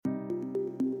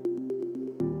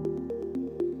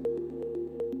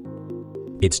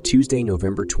It's Tuesday,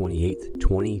 November 28th,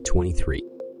 2023,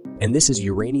 and this is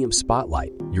Uranium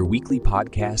Spotlight, your weekly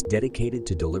podcast dedicated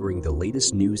to delivering the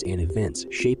latest news and events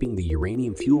shaping the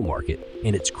uranium fuel market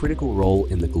and its critical role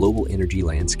in the global energy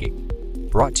landscape.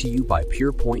 Brought to you by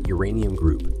PurePoint Uranium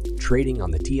Group, trading on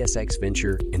the TSX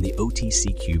Venture and the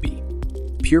OTCQB.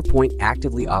 PurePoint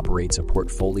actively operates a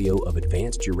portfolio of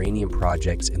advanced uranium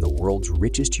projects in the world's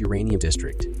richest uranium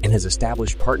district and has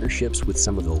established partnerships with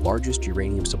some of the largest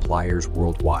uranium suppliers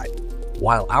worldwide.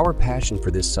 While our passion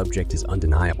for this subject is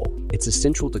undeniable, it's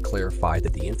essential to clarify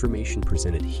that the information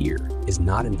presented here is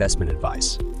not investment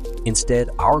advice. Instead,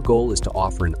 our goal is to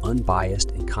offer an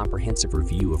unbiased and comprehensive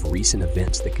review of recent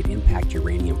events that could impact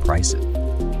uranium prices.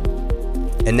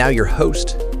 And now your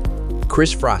host,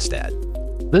 Chris Frostad.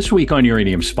 This week on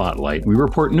Uranium Spotlight, we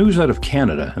report news out of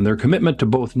Canada and their commitment to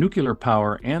both nuclear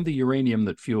power and the uranium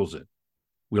that fuels it.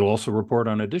 We'll also report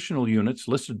on additional units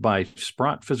listed by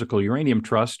Sprott Physical Uranium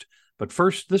Trust, but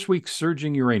first, this week's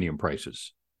surging uranium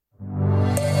prices.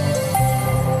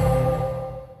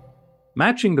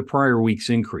 Matching the prior week's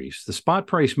increase, the spot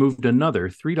price moved another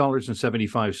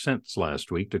 $3.75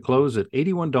 last week to close at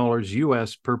 $81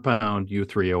 US per pound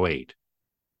U3O8.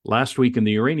 Last week in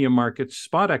the uranium markets,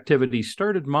 spot activity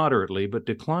started moderately but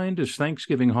declined as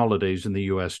Thanksgiving holidays in the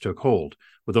U.S. took hold,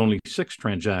 with only 6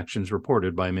 transactions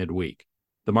reported by midweek.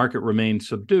 The market remained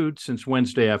subdued since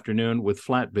Wednesday afternoon with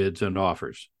flat bids and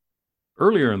offers.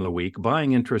 Earlier in the week,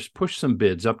 buying interest pushed some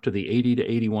bids up to the $80 to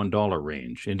 $81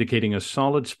 range, indicating a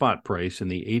solid spot price in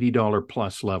the $80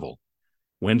 plus level.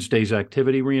 Wednesday's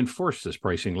activity reinforced this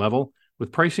pricing level,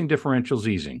 with pricing differentials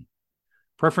easing.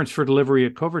 Preference for delivery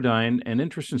at Coverdine and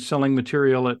interest in selling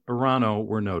material at Orano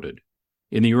were noted.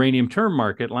 In the uranium term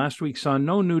market, last week saw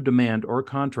no new demand or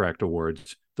contract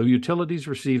awards, though utilities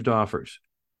received offers.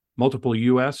 Multiple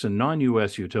U.S. and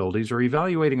non-U.S. utilities are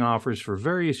evaluating offers for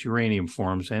various uranium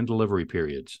forms and delivery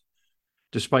periods.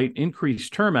 Despite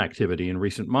increased term activity in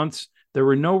recent months, there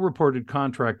were no reported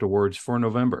contract awards for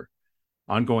November.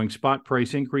 Ongoing spot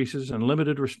price increases and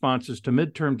limited responses to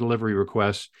midterm delivery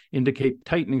requests indicate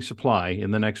tightening supply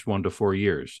in the next 1 to 4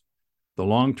 years. The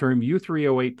long-term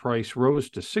U3O8 price rose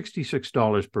to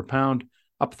 $66 per pound,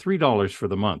 up $3 for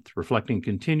the month, reflecting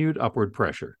continued upward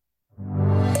pressure.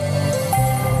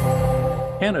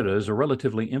 Canada is a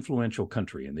relatively influential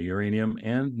country in the uranium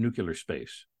and nuclear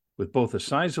space. With both a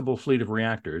sizable fleet of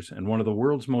reactors and one of the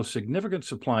world's most significant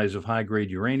supplies of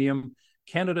high-grade uranium,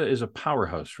 Canada is a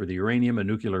powerhouse for the uranium and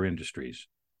nuclear industries.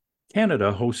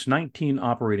 Canada hosts 19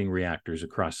 operating reactors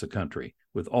across the country,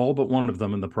 with all but one of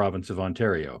them in the province of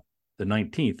Ontario. The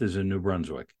 19th is in New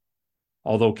Brunswick.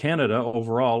 Although Canada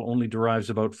overall only derives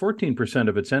about 14%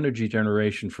 of its energy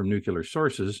generation from nuclear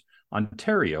sources,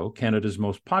 Ontario, Canada's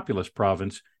most populous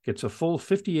province, gets a full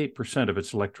 58% of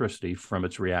its electricity from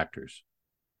its reactors.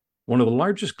 One of the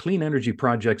largest clean energy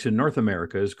projects in North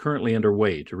America is currently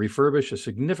underway to refurbish a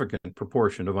significant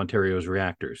proportion of Ontario's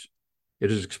reactors.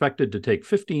 It is expected to take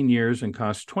 15 years and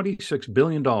cost $26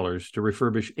 billion to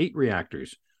refurbish 8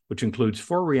 reactors, which includes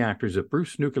 4 reactors at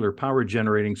Bruce Nuclear Power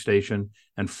Generating Station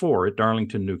and 4 at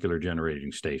Darlington Nuclear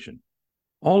Generating Station.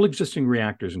 All existing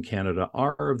reactors in Canada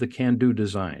are of the CANDU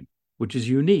design, which is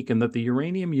unique in that the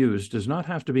uranium used does not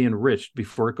have to be enriched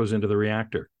before it goes into the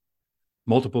reactor.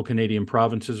 Multiple Canadian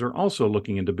provinces are also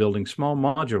looking into building small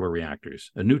modular reactors,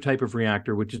 a new type of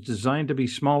reactor which is designed to be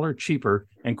smaller, cheaper,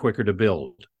 and quicker to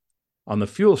build. On the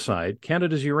fuel side,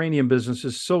 Canada's uranium business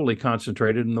is solely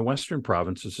concentrated in the western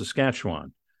province of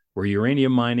Saskatchewan, where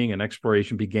uranium mining and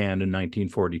exploration began in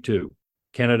 1942.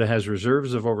 Canada has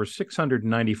reserves of over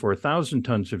 694,000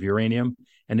 tons of uranium,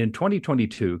 and in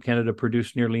 2022, Canada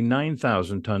produced nearly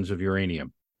 9,000 tons of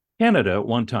uranium. Canada, at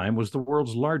one time, was the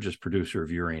world's largest producer of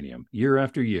uranium, year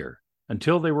after year,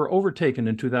 until they were overtaken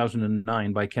in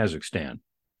 2009 by Kazakhstan.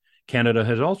 Canada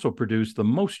has also produced the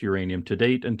most uranium to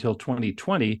date until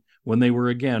 2020, when they were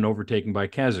again overtaken by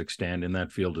Kazakhstan in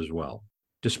that field as well.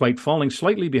 Despite falling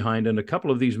slightly behind in a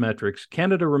couple of these metrics,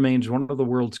 Canada remains one of the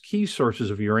world's key sources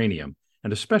of uranium,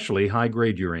 and especially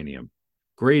high-grade uranium.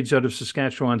 Grades out of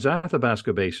Saskatchewan's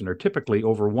Athabasca Basin are typically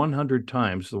over 100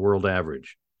 times the world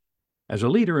average. As a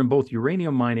leader in both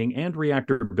uranium mining and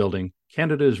reactor building,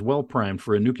 Canada is well primed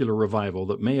for a nuclear revival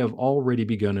that may have already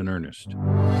begun in earnest.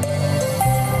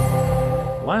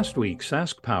 Last week,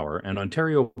 Sask Power and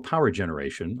Ontario Power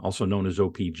Generation, also known as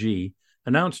OPG,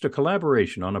 announced a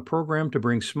collaboration on a program to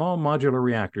bring small modular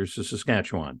reactors to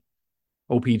Saskatchewan.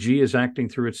 OPG is acting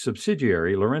through its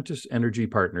subsidiary, Laurentis Energy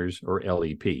Partners, or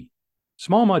LEP.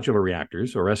 Small modular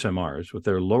reactors, or SMRs, with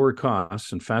their lower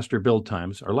costs and faster build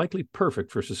times, are likely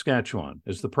perfect for Saskatchewan,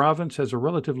 as the province has a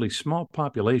relatively small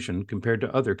population compared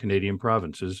to other Canadian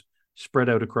provinces, spread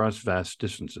out across vast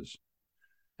distances.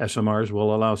 SMRs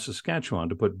will allow Saskatchewan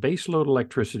to put baseload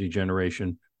electricity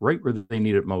generation right where they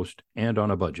need it most and on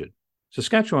a budget.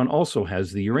 Saskatchewan also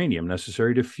has the uranium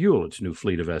necessary to fuel its new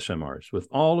fleet of SMRs, with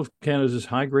all of Canada's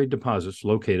high-grade deposits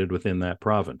located within that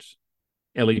province.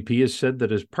 LEP has said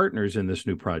that as partners in this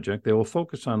new project, they will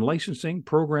focus on licensing,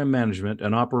 program management,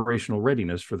 and operational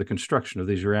readiness for the construction of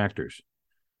these reactors.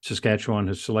 Saskatchewan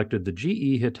has selected the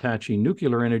GE Hitachi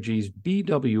Nuclear Energy's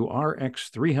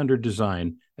BWRX-300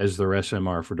 design as their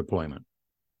SMR for deployment.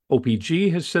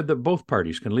 OPG has said that both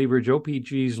parties can leverage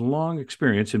OPG's long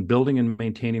experience in building and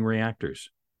maintaining reactors.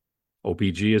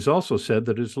 OPG has also said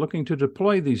that it is looking to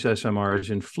deploy these SMRs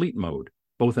in fleet mode,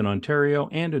 both in Ontario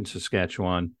and in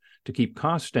Saskatchewan, to keep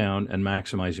costs down and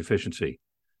maximize efficiency.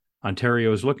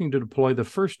 Ontario is looking to deploy the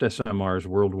first SMRs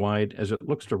worldwide as it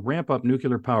looks to ramp up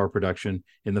nuclear power production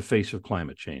in the face of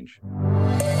climate change.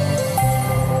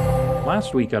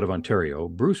 Last week out of Ontario,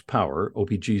 Bruce Power,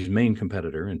 OPG's main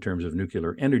competitor in terms of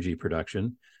nuclear energy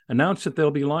production, announced that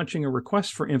they'll be launching a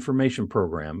request for information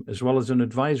program as well as an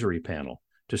advisory panel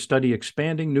to study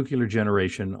expanding nuclear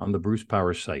generation on the Bruce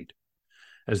Power site.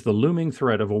 As the looming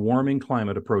threat of a warming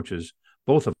climate approaches,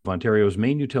 both of Ontario's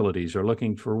main utilities are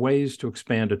looking for ways to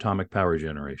expand atomic power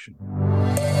generation.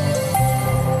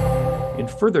 In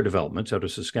further developments out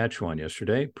of Saskatchewan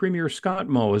yesterday, Premier Scott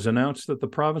Moe has announced that the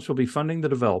province will be funding the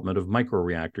development of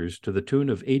microreactors to the tune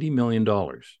of $80 million.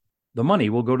 The money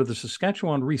will go to the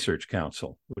Saskatchewan Research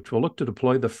Council, which will look to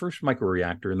deploy the first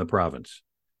microreactor in the province.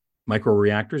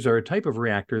 Microreactors are a type of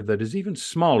reactor that is even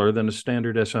smaller than a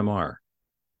standard SMR.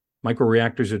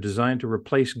 Microreactors are designed to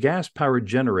replace gas-powered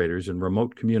generators in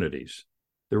remote communities.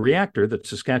 The reactor that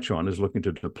Saskatchewan is looking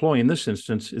to deploy in this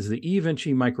instance is the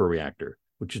eVinci microreactor,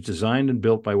 which is designed and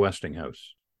built by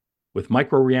Westinghouse. With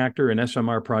microreactor and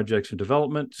SMR projects in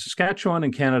development, Saskatchewan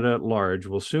and Canada at large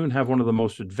will soon have one of the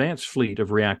most advanced fleet of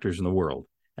reactors in the world,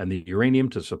 and the uranium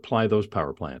to supply those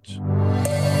power plants.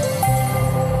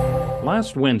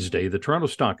 Last Wednesday, the Toronto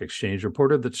Stock Exchange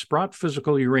reported that Sprott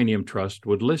Physical Uranium Trust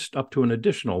would list up to an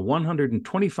additional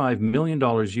 $125 million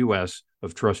US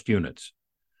of trust units.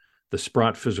 The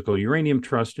Sprott Physical Uranium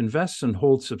Trust invests and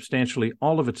holds substantially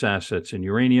all of its assets in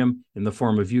uranium in the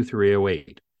form of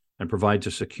U3O8 and provides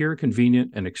a secure,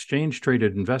 convenient, and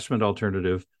exchange-traded investment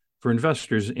alternative for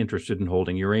investors interested in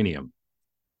holding uranium.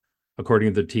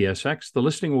 According to the TSX, the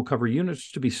listing will cover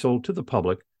units to be sold to the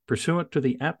public pursuant to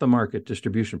the at-the-market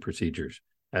distribution procedures,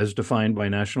 as defined by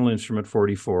National Instrument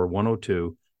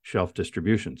 44-102 shelf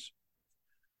distributions.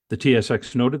 The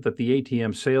TSX noted that the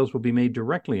ATM sales will be made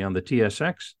directly on the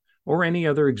TSX or any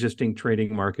other existing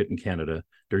trading market in Canada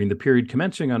during the period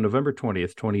commencing on November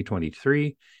 20th,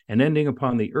 2023, and ending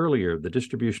upon the earlier of the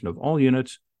distribution of all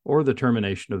units or the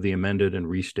termination of the amended and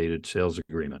restated sales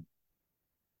agreement.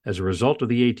 As a result of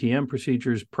the ATM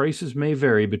procedures, prices may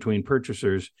vary between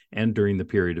purchasers and during the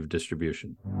period of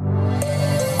distribution.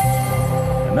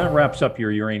 And that wraps up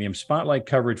your Uranium Spotlight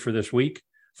coverage for this week.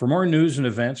 For more news and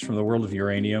events from the world of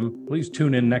uranium, please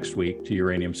tune in next week to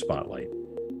Uranium Spotlight.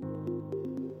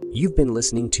 You've been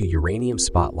listening to Uranium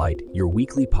Spotlight, your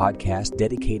weekly podcast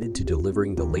dedicated to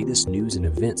delivering the latest news and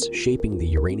events shaping the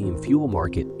uranium fuel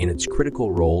market and its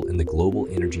critical role in the global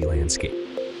energy landscape.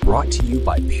 Brought to you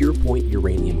by PurePoint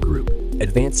Uranium Group,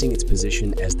 advancing its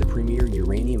position as the premier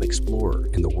uranium explorer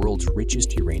in the world's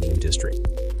richest uranium district.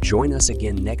 Join us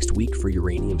again next week for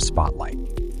Uranium Spotlight.